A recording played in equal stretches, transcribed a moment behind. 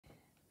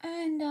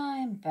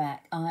I'm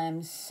back. I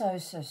am so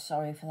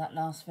sorry for that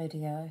last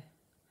video.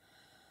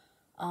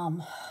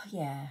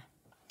 Yeah.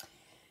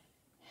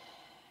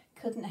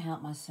 Couldn't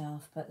help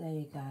myself, but there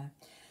you go.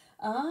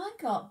 I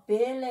got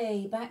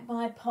Billy back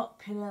by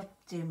popular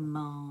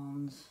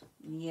demand.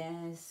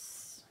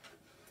 Yes.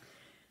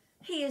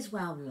 He is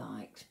well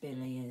liked,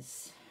 Billy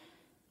is.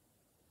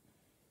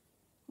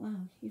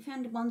 Well, you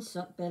found one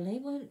sock, Billy.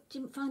 Well,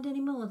 didn't find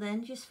any more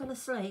then? Just fell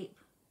asleep?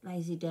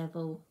 Lazy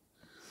devil.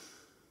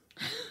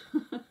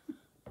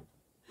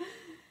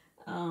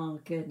 Oh,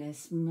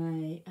 goodness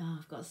me. Oh,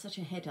 I've got such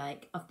a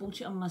headache. I've bought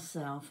it on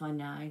myself, I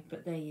know,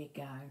 but there you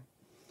go.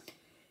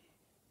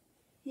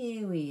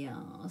 Here we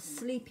are.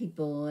 Sleepy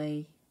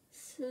boy.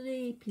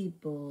 Sleepy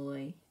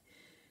boy.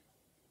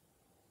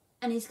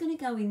 And he's going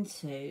to go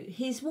into...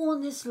 He's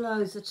worn this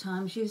loads of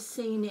times. You've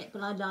seen it,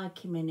 but I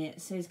like him in it,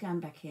 so he's going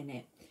back in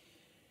it.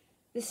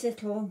 This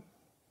little...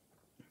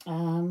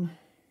 Noppies,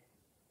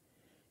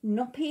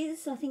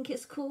 I think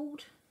it's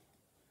called.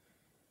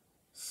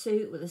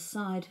 Suit with a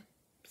side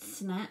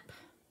snap.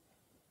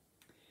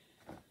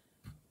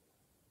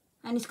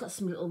 And he's got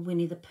some little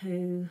Winnie the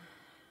Pooh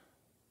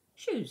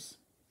shoes.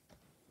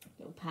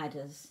 Little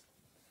padders.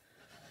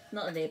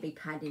 Not that they'll be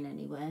padding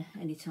anywhere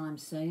anytime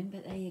soon,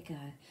 but there you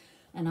go.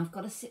 And I've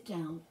got to sit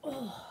down.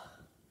 Oh,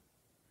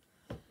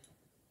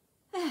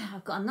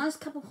 I've got a nice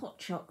cup of hot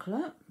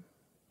chocolate.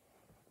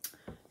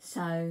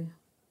 So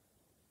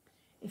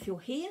if you're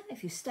here,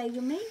 if you stay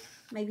with me,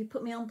 maybe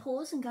put me on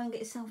pause and go and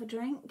get yourself a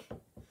drink.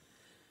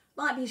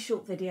 Might be a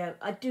short video.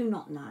 I do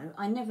not know.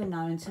 I never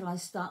know until I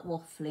start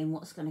waffling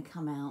what's going to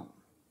come out.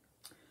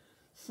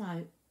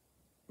 So,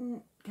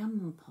 come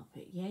on,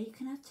 Poppet. Yeah, you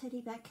can have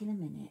Teddy back in a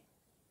minute.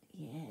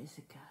 Yeah, there's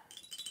a go.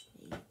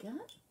 There you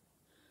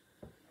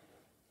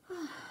go.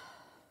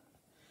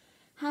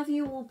 Have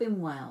you all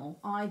been well?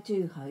 I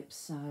do hope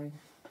so.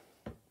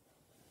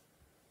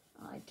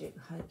 I do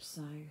hope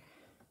so.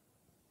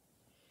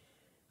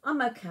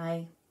 I'm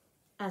okay.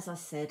 As I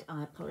said,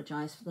 I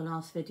apologise for the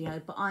last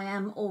video, but I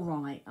am all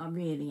right. I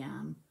really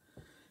am.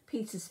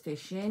 Peter's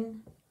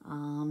fishing.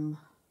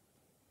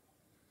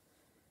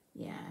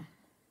 Yeah.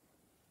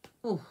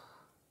 Oh.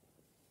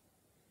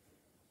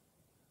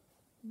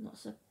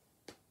 Lots of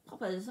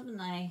poppers, haven't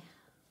they?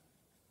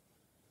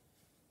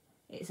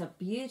 It's a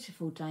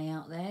beautiful day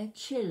out there.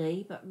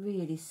 Chilly, but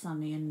really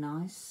sunny and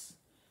nice.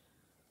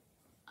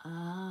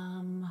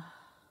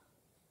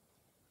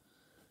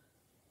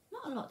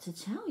 Not a lot to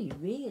tell you,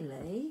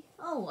 really.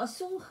 Oh, I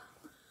saw...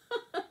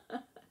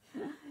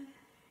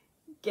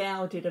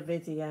 Gal did a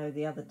video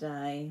the other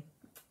day.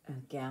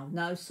 Gal.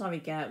 No, sorry,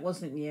 Gal, it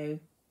wasn't you.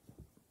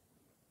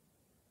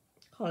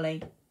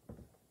 Holly.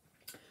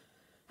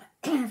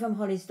 From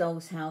Holly's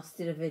Doll's House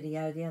did a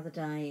video the other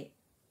day.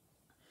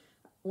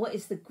 What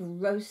is the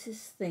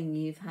grossest thing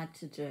you've had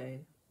to do?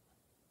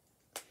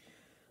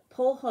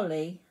 Poor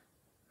Holly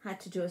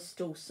had to do a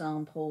stool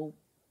sample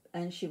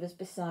and she was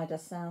beside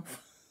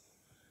herself.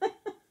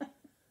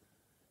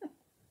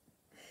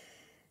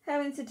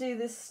 Having to do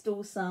this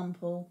stool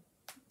sample.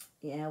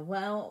 Yeah,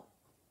 well,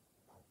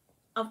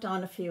 I've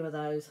done a few of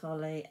those,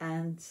 Holly,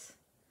 and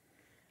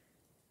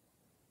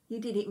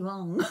you did it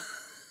wrong.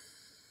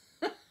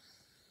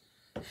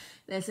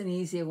 There's an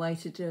easier way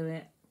to do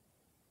it.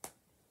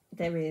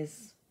 There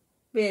is.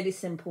 Really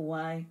simple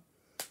way.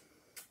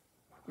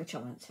 Which I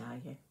won't tell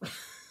you.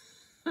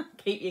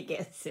 Keep you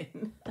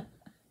guessing.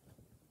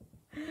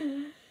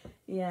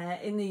 Yeah,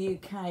 in the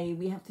UK,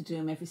 we have to do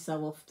them every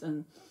so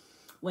often.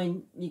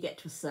 When you get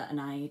to a certain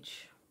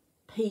age,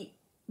 Pete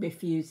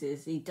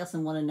refuses. He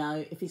doesn't want to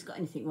know if he's got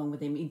anything wrong with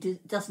him. He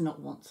does not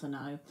want to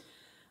know.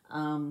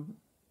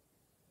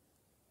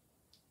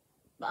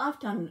 But I've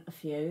done a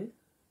few.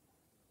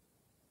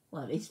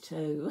 Well, at least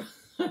two.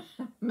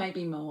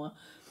 Maybe more.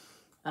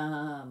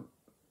 I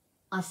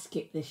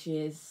skipped this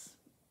year's.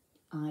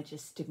 I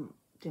just didn't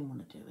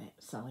want to do it,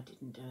 so I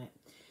didn't do it.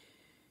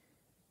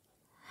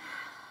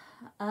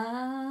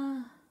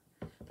 But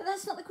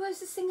that's not the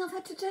grossest thing I've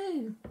had to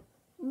do.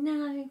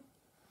 No,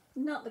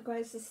 not the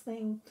grossest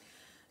thing.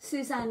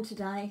 Suzanne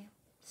today,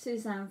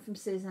 Suzanne from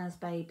Suzanne's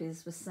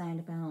Babies, was saying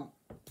about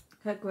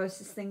her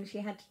grossest thing she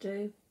had to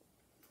do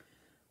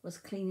was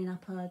cleaning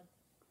up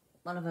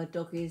one of her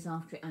doggies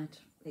after it had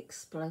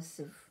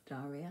explosive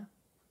diarrhea.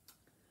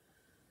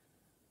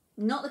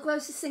 Not the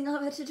grossest thing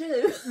I've had to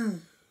do.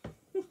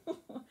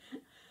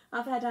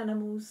 I've had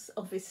animals,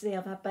 obviously.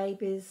 I've had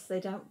babies.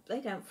 They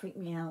don't freak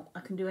me out.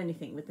 I can do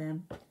anything with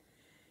them.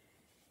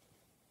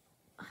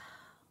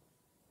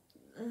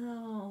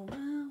 Oh,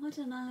 well, I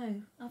don't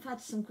know. I've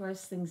had some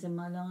gross things in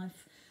my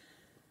life.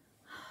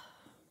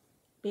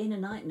 Being a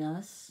night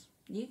nurse,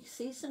 you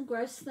see some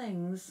gross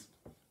things.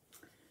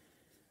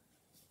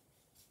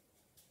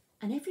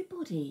 And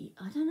everybody,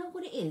 I don't know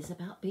what it is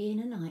about being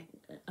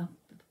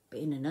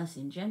a nurse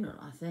in general,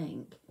 I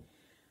think.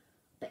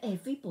 But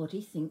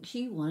everybody thinks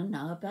you want to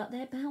know about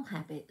their bowel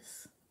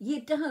habits.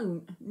 You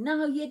don't.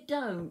 No, you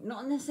don't.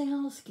 Not unless they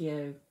ask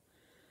you.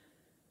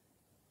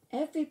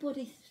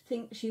 Everybody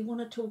thinks you want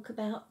to talk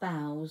about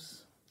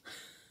bowels.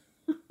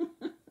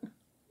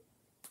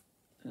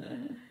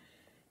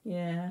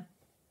 Yeah.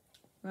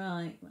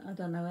 Right. I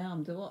don't know how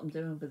what I'm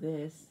doing with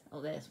this.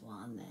 Oh, there's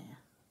one there.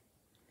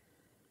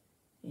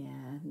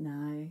 Yeah.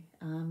 No.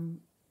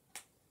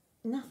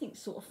 Nothing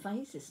sort of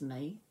phases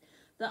me.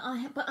 But I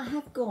have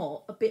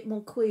got a bit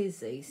more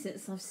queasy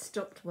since I've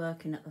stopped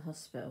working at the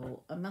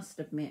hospital. I must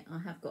admit, I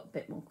have got a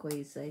bit more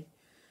queasy.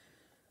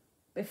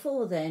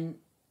 Before then,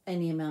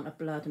 any amount of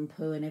blood and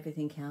poo and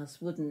everything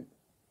else wouldn't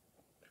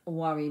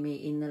worry me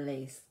in the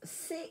least.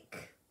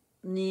 Sick?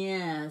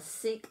 Yeah,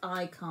 sick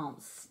I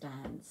can't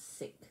stand.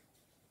 Sick.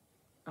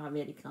 I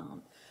really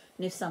can't.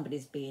 And if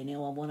somebody's being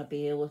ill, I want to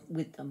be ill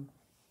with them.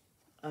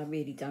 I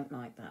really don't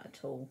like that at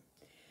all.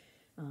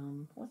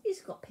 Well, these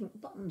have got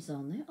pink bottoms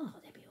on there. Oh,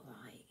 they'll be all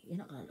right. You're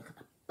not going to look at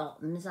the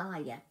bottoms,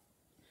 are you?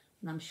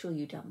 And I'm sure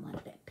you don't mind a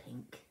bit of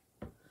pink.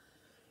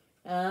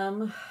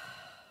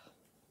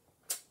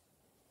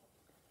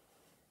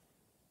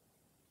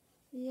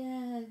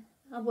 Yeah,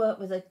 I worked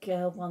with a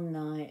girl one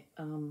night,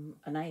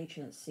 an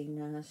agency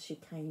nurse. She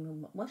came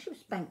and, well, she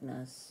was bank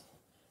nurse,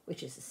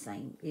 which is the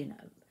same, you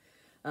know.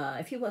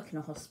 If you work in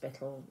a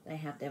hospital, they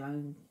have their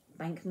own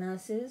bank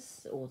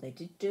nurses, or they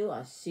did do,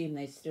 I assume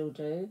they still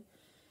do,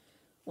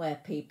 where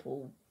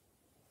people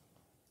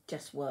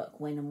just work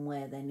when and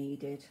where they're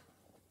needed.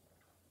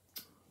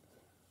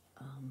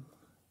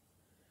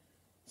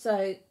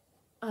 So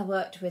I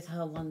worked with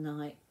her one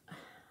night.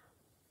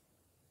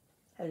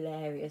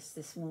 Hilarious.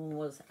 This one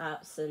was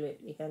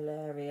absolutely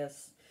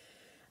hilarious.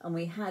 And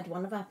we had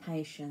one of our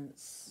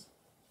patients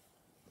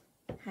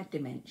had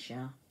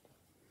dementia.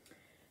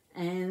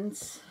 And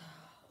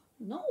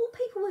not all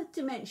people with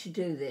dementia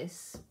do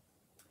this,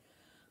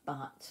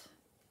 but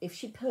if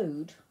she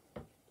pooed,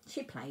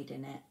 she played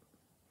in it.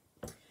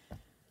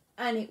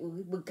 And it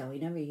would go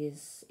in her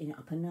ears,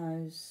 up her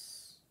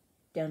nose,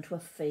 down to her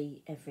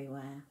feet,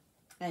 everywhere.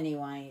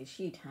 Anyway,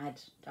 she'd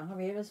had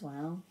diarrhea as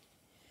well.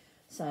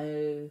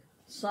 So,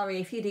 sorry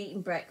if you'd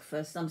eaten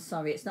breakfast. I'm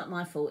sorry, it's not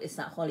my fault. It's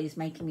that Holly's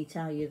making me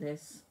tell you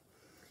this.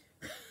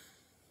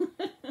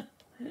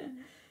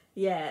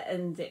 Yeah,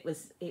 and it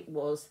was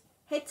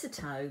head to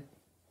toe,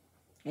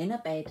 in a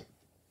bed,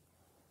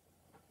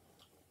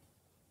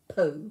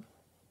 poo.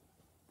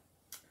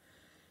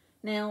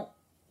 Now,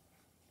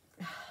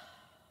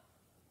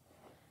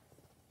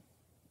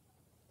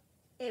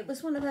 it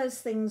was one of those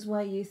things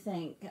where you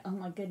think, oh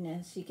my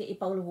goodness, you get your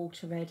bowl of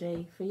water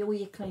ready for all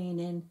your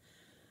cleaning,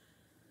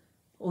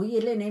 all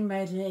your linen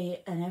ready,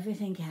 and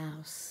everything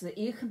else that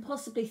you can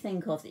possibly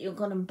think of that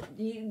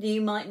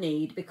you might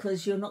need,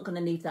 because you're not going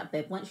to leave that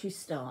bed once you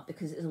start,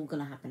 because it's all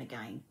going to happen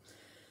again.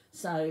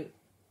 So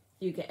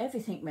you get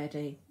everything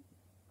ready,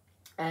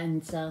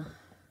 and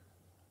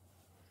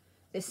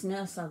this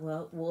nurse I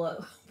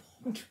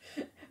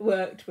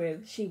worked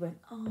with, she went,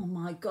 oh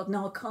my God,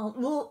 no, I can't,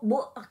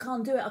 what, I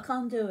can't do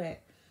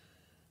it.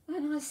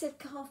 And I said,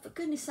 God, for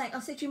goodness sake, I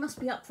said, you must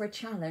be up for a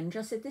challenge.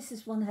 I said, this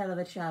is one hell of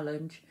a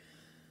challenge.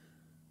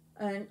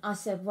 And I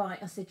said, right,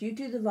 I said, you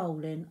do the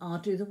rolling, I'll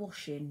do the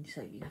washing.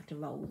 So you have to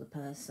roll the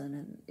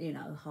person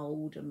and,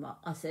 hold. And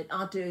I said,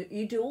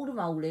 you do all the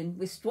rolling,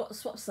 we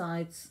swap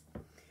sides.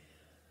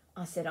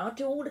 I said, I'll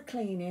do all the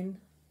cleaning,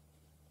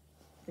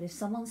 but if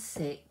someone's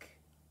sick,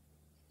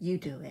 you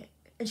do it.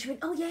 And she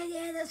went, oh,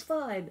 yeah, that's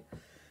fine.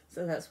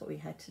 So that's what we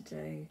had to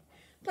do.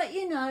 But,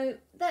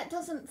 that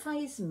doesn't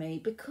faze me,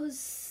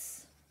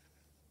 because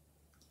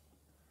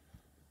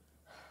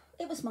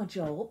it was my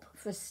job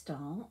for a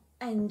start,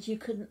 and you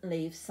couldn't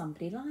leave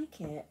somebody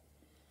like it.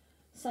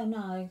 So,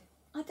 no,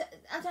 I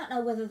don't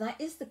know whether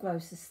that is the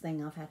grossest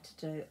thing I've had to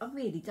do. I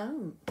really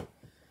don't.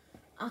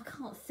 I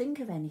can't think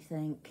of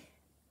anything.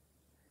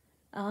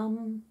 Are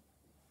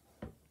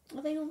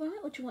they all right,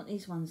 or do you want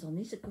these ones on?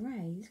 These are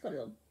grey. He's got a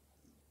little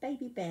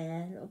baby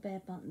bear, little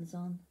bear buttons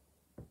on.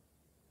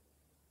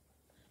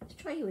 Let's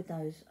try you with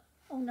those.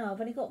 Oh no, I've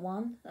only got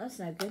one. That's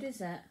no good, is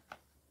it?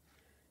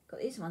 Got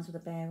these ones with a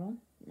bear on.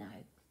 No,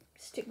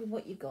 stick with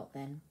what you got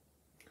then.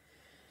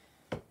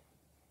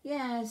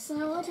 Yeah,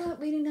 so I don't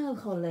really know,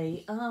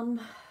 Holly.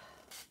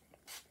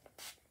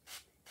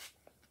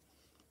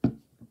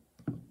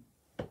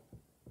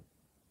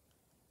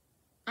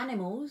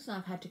 Animals,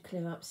 I've had to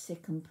clear up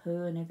sick and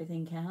poo and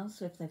everything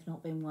else if they've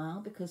not been well,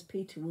 because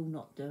Peter will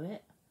not do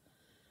it.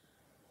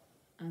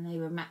 And they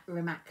were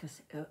immaculate.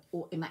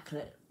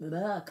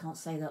 I can't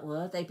say that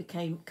word. They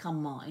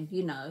become mine.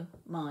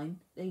 Mine.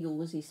 They're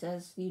yours, he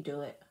says. You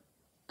do it.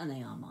 And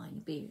they are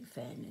mine. Being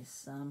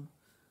fairness,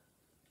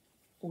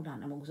 all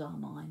animals are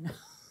mine.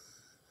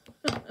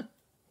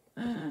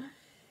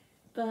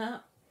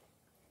 But,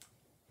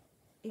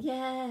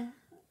 yeah,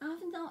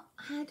 I've not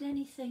had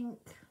anything.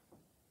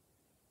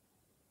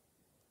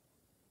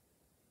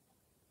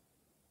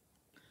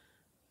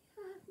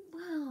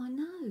 Well, I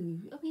know.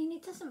 I mean,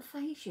 it doesn't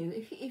faze you.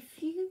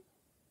 If you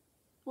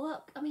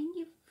work, I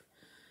mean,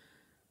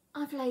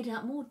 I've laid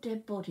out more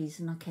dead bodies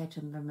than I care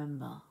to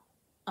remember.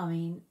 I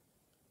mean,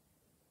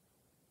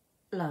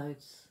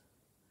 loads.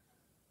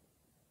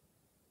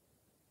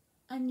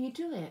 And you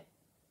do it.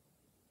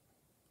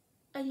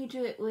 And you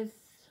do it with,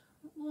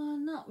 well,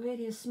 not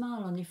really a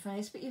smile on your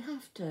face, but you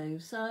have to.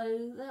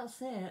 So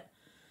that's it.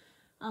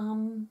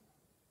 So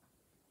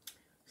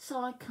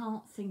I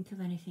can't think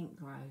of anything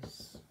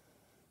gross.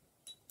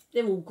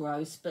 They're all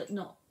gross, but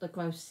not the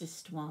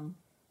grossest one.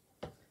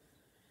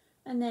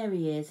 And there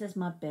he is. There's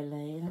my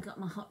Billy. And I got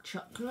my hot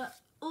chocolate.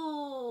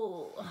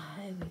 Oh,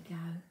 there we go.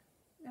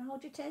 Now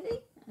hold your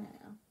teddy.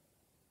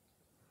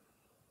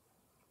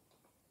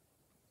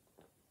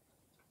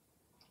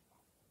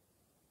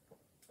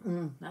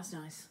 That's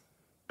nice.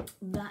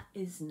 That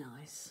is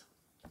nice.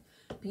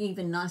 Be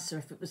even nicer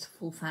if it was a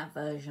full fat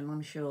version,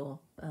 I'm sure.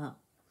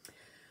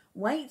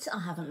 Weight, I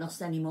haven't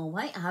lost any more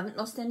weight. I haven't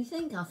lost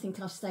anything. I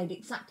think I've stayed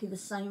exactly the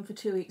same for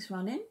 2 weeks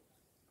running.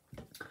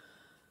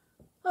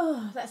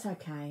 Oh, that's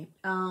okay.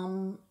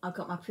 I've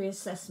got my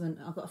pre-assessment.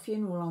 I've got a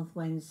funeral on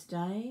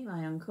Wednesday,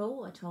 my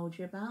uncle I told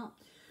you about.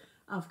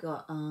 I've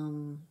got,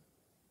 I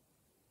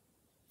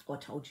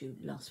told you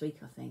last week,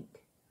 I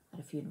think. I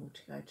had a funeral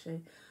to go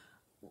to.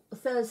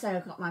 Thursday I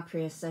got my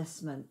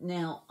pre-assessment.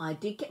 Now, I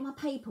did get my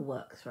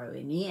paperwork through.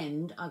 In the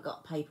end, I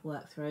got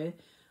paperwork through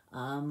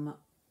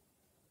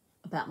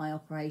about my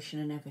operation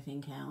and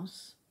everything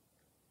else.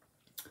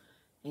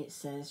 It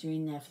says you're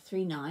in there for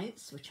 3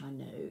 nights, which I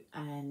knew,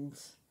 and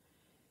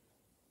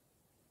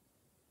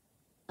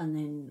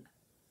then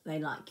they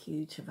like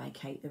you to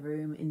vacate the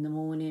room in the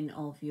morning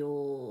of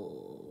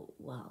your,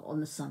 well, on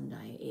the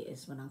Sunday it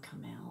is when I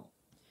come out.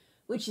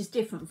 Which is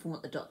different from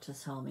what the doctor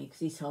told me, because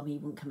he told me he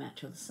wouldn't come out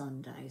till the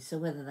Sunday. So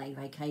whether they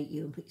vacate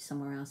you and put you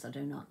somewhere else, I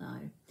do not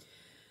know.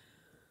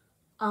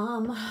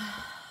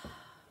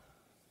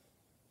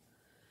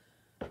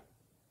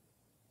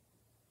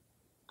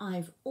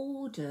 I've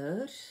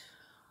ordered,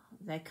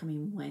 they're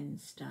coming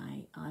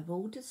Wednesday, I've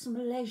ordered some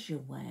leisure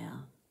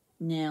wear.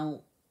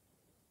 Now,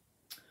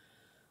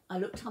 I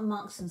looked on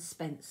Marks and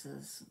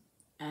Spencer's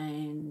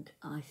and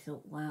I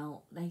thought,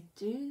 well, they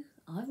do.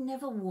 I've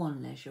never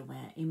worn leisure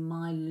wear in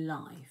my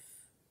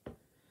life,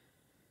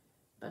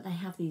 but they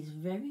have these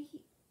very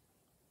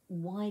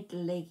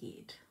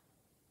wide-legged.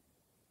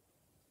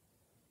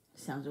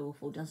 Sounds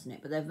awful, doesn't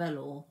it? But they're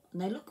velour,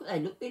 and they look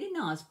really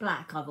nice.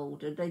 Black I've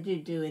ordered. They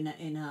do in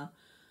a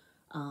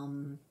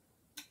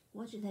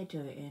what did they do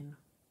it in?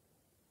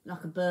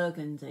 Like a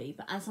burgundy.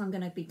 But as I'm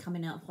going to be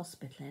coming out of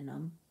hospital in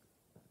them,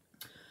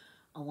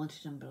 I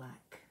wanted them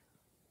black,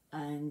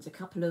 and a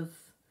couple of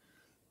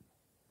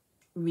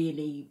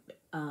really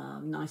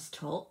nice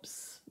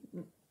tops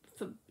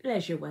for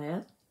leisure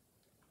wear,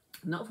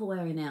 not for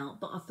wearing out,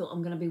 but I thought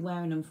I'm going to be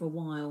wearing them for a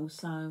while,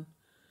 so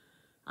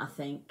I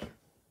think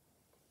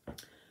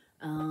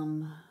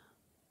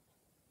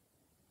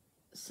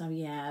so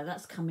yeah,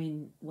 that's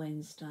coming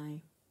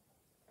Wednesday,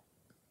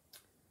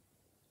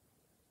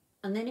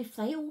 and then if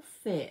they all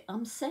fit,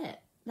 I'm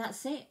set.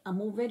 That's it, I'm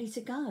all ready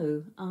to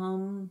go.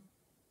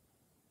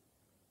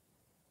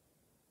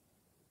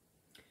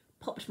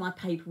 Popped my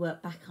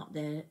paperwork back up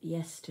there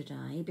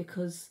yesterday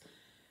because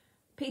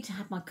Peter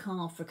had my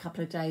car for a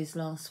couple of days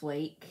last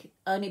week,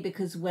 only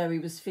because where he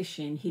was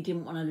fishing, he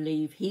didn't want to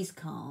leave his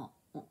car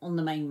on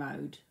the main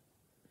road.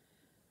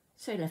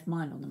 So he left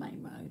mine on the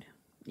main road.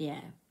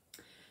 Yeah.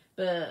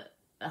 But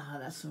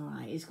that's all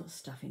right. He's got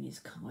stuff in his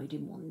car he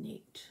didn't want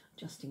nicked,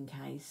 just in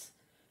case.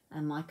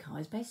 And my car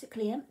is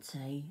basically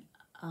empty.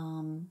 They're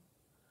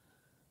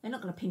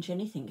not going to pinch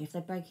anything if they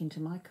break into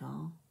my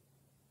car.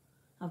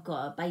 I've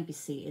got a baby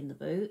seat in the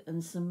boot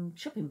and some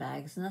shopping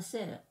bags, and that's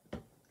it.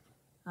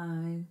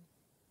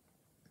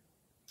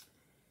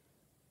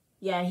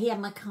 Yeah, he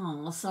had my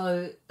car,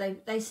 so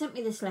they sent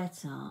me this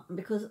letter,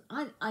 because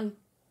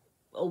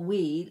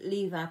we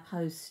leave our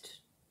post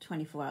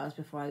 24 hours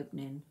before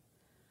opening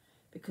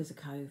because of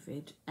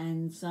COVID,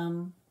 and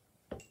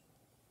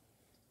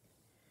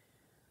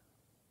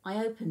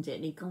I opened it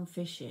and he'd gone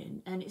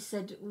fishing, and it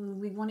said,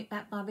 we want it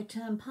back by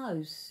return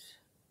post.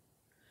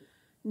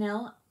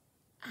 Now,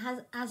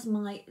 as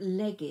my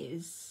leg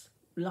is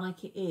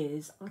like it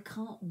is, I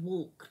can't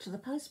walk to the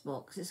post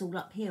box. It's all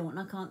uphill and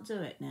I can't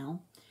do it now.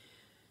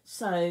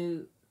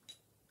 So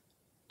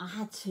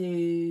I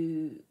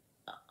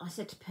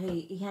said to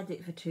Pete, he had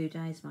it for 2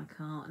 days, my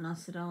car, and I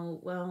said, oh,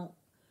 well,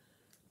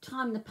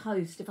 time the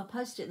post. If I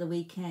post it the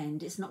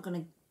weekend, it's not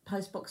going to,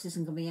 post box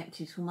isn't going to be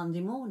empty till Monday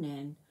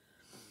morning.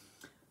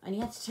 And he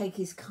had to take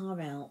his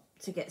car out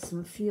to get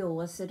some fuel.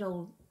 I said,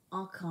 oh,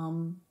 I'll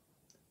come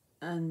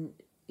and,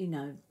 you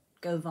know,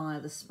 go via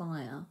the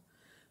Spire,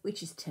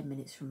 which is 10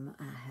 minutes from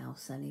our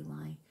house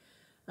anyway,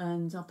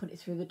 and I'll put it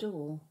through the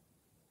door.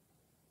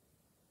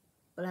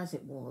 Well, as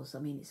it was, I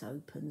mean, it's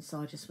open,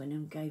 so I just went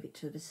and gave it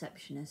to the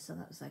receptionist, so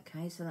that was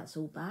okay. So that's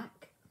all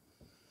back.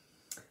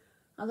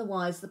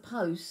 Otherwise, the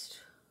post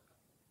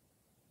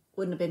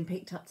wouldn't have been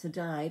picked up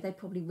today. They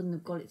probably wouldn't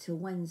have got it till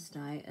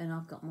Wednesday, and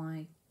I've got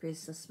my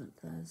pre-assessment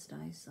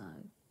Thursday, so.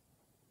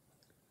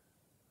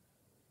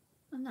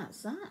 And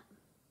that's that.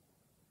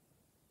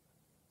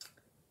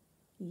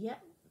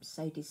 Yep,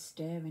 Sadie's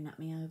staring at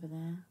me over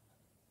there.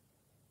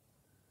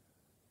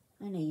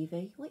 And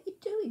Evie, what are you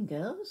doing,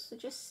 girls? They're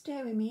just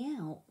staring me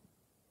out.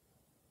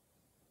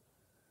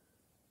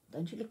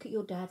 Don't you look at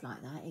your dad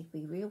like that, he'd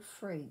be real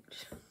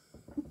freaked.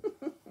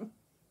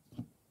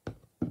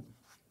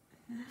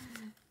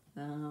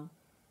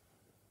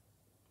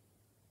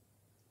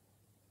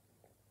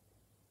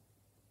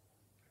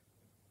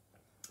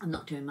 I'm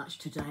not doing much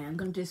today. I'm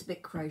going to do a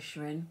bit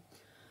crocheting.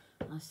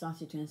 I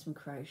started doing some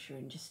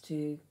crocheting just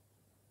to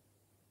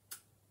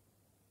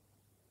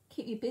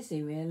keep you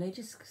busy, really.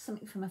 Just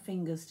something for my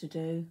fingers to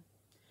do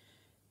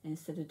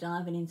instead of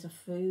diving into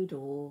food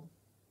or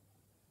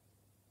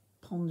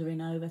pondering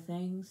over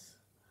things.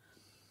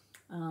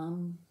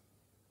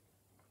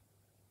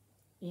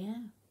 Yeah.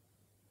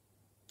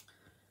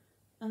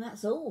 And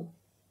that's all.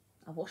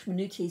 I've watched my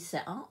new tea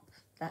set up.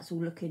 That's all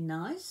looking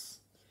nice.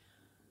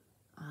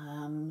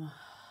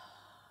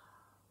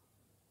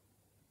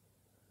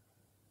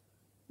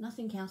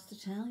 Nothing else to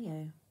tell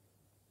you.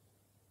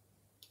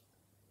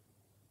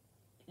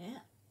 Yeah,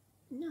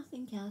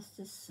 nothing else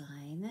to say.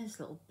 And there's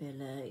little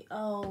Billy.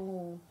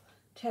 Oh,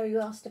 Terry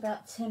asked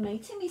about Timmy.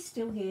 Timmy's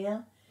still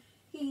here.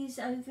 He's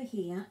over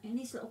here in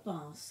his little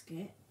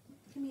basket.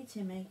 Come here,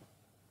 Timmy.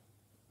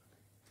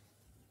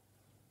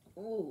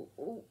 Oh,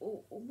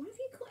 what have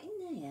you got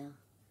in there?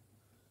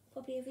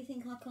 Probably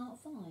everything I can't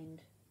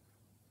find.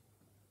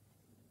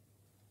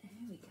 There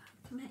we go.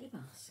 Come out your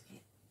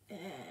basket.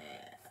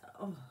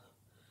 Oh,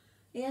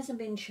 he hasn't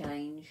been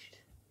changed.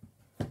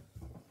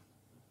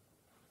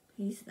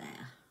 He's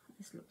there.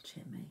 There's little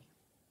Timmy.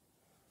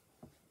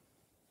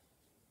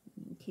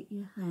 Keep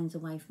your hands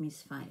away from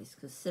his face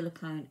because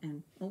silicone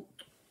and... Oh,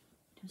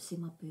 don't see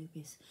my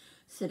boobies.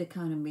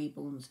 Silicone and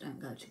reborns don't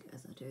go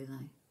together, do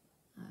they?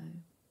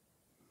 Oh.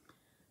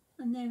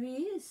 And there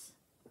he is.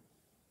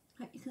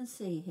 Hope you can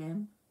see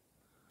him.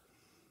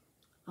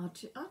 I'll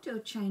do a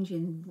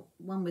change-in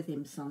one with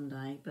him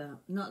Sunday, but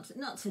not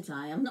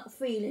today. I'm not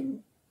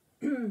feeling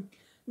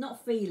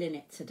not feeling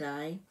it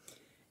today.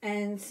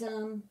 And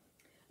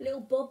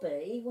little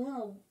Bobby,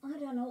 well, I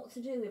don't know what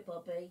to do with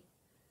Bobby.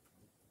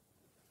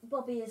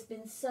 Bobby has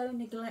been so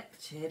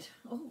neglected.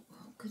 Oh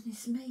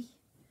goodness me.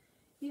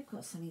 You've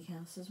got something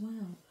else as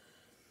well.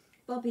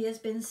 Bobby has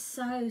been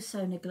so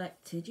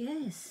neglected,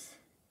 yes.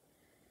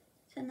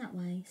 Turn that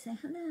way, say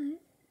hello.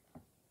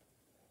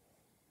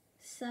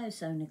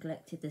 So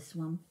neglected, this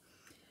one.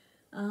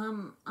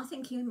 I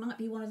think he might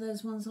be one of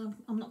those ones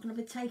I'm not going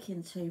to be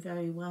taking to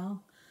very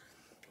well.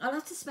 I'll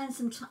have to spend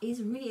some time.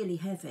 He's really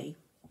heavy.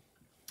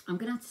 I'm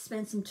going to have to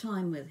spend some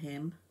time with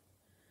him,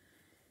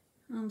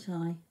 aren't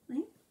I?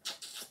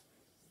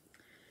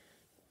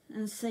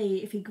 And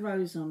see if he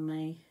grows on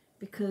me,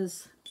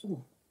 because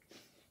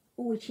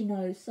itchy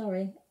nose,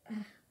 sorry.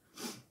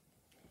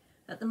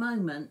 At the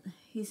moment,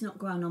 he's not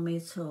grown on me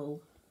at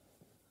all.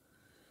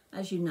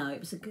 As you know,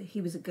 he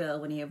was a girl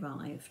when he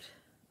arrived,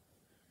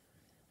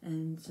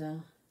 and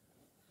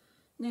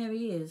there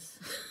he is.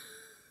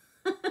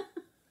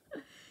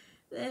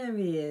 There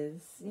he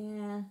is.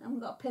 Yeah, I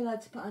haven't got a pillow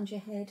to put under your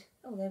head.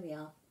 Oh, there we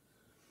are.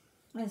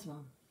 There's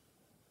one.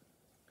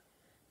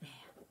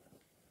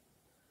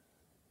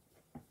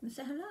 And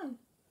say hello.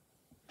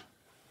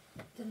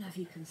 Don't know if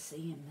you can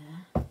see him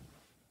there.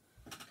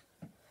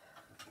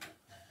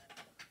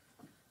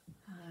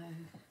 Oh.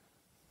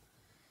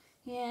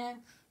 Yeah.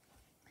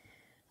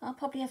 I'll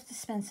probably have to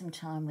spend some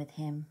time with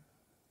him.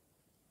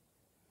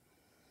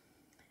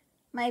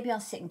 Maybe I'll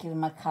sit and give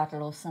him a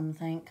cuddle or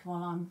something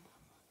while I'm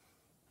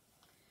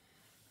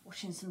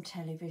watching some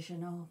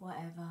television or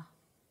whatever.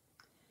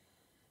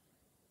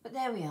 But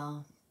there we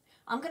are.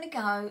 I'm going to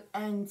go,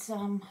 and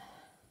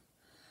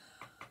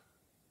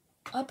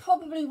I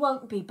probably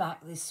won't be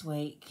back this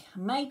week.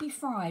 Maybe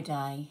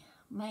Friday.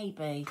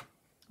 Maybe.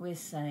 We'll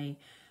see.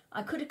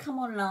 I could have come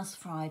on last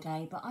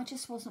Friday, but I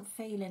just wasn't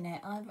feeling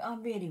it. I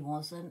really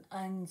wasn't.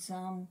 And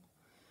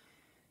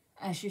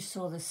as you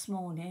saw this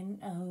morning,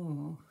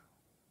 oh,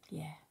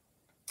 yeah.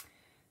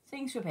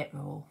 Things were a bit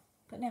raw,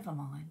 but never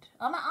mind.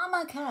 I'm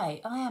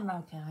okay. I am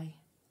okay.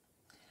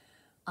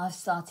 I've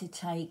started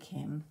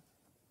taking...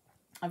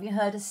 Have you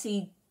heard of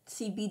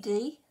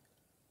CBD?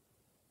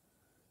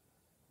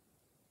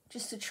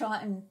 Just to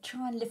try and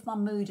lift my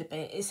mood a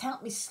bit. It's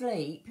helped me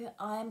sleep.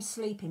 I am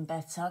sleeping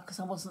better because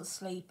I wasn't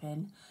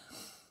sleeping.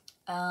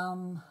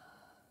 Oh,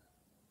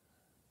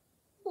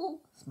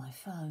 it's my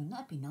phone.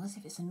 That'd be nice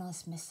if it's a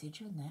nice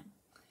message, wouldn't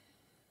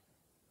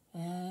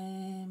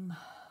it?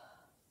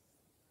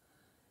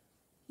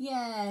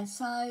 Yeah,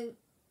 so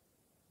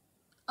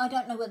I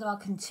don't know whether I'll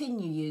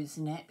continue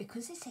using it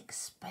because it's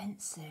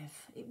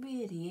expensive. It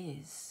really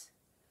is.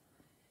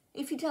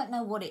 If you don't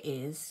know what it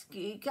is,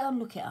 go and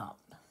look it up.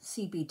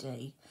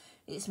 CBD.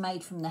 It's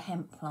made from the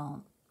hemp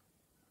plant.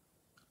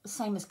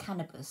 Same as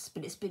cannabis,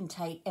 but it's been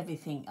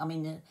everything. I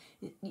mean,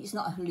 it's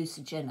not a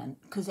hallucinogenic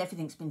because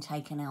everything's been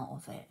taken out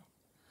of it.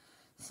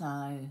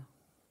 So,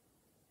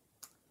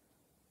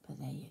 but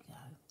there you go.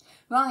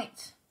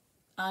 Right,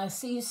 I'll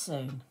see you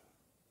soon.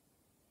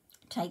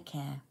 Take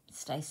care.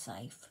 Stay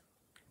safe.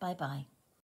 Bye-bye.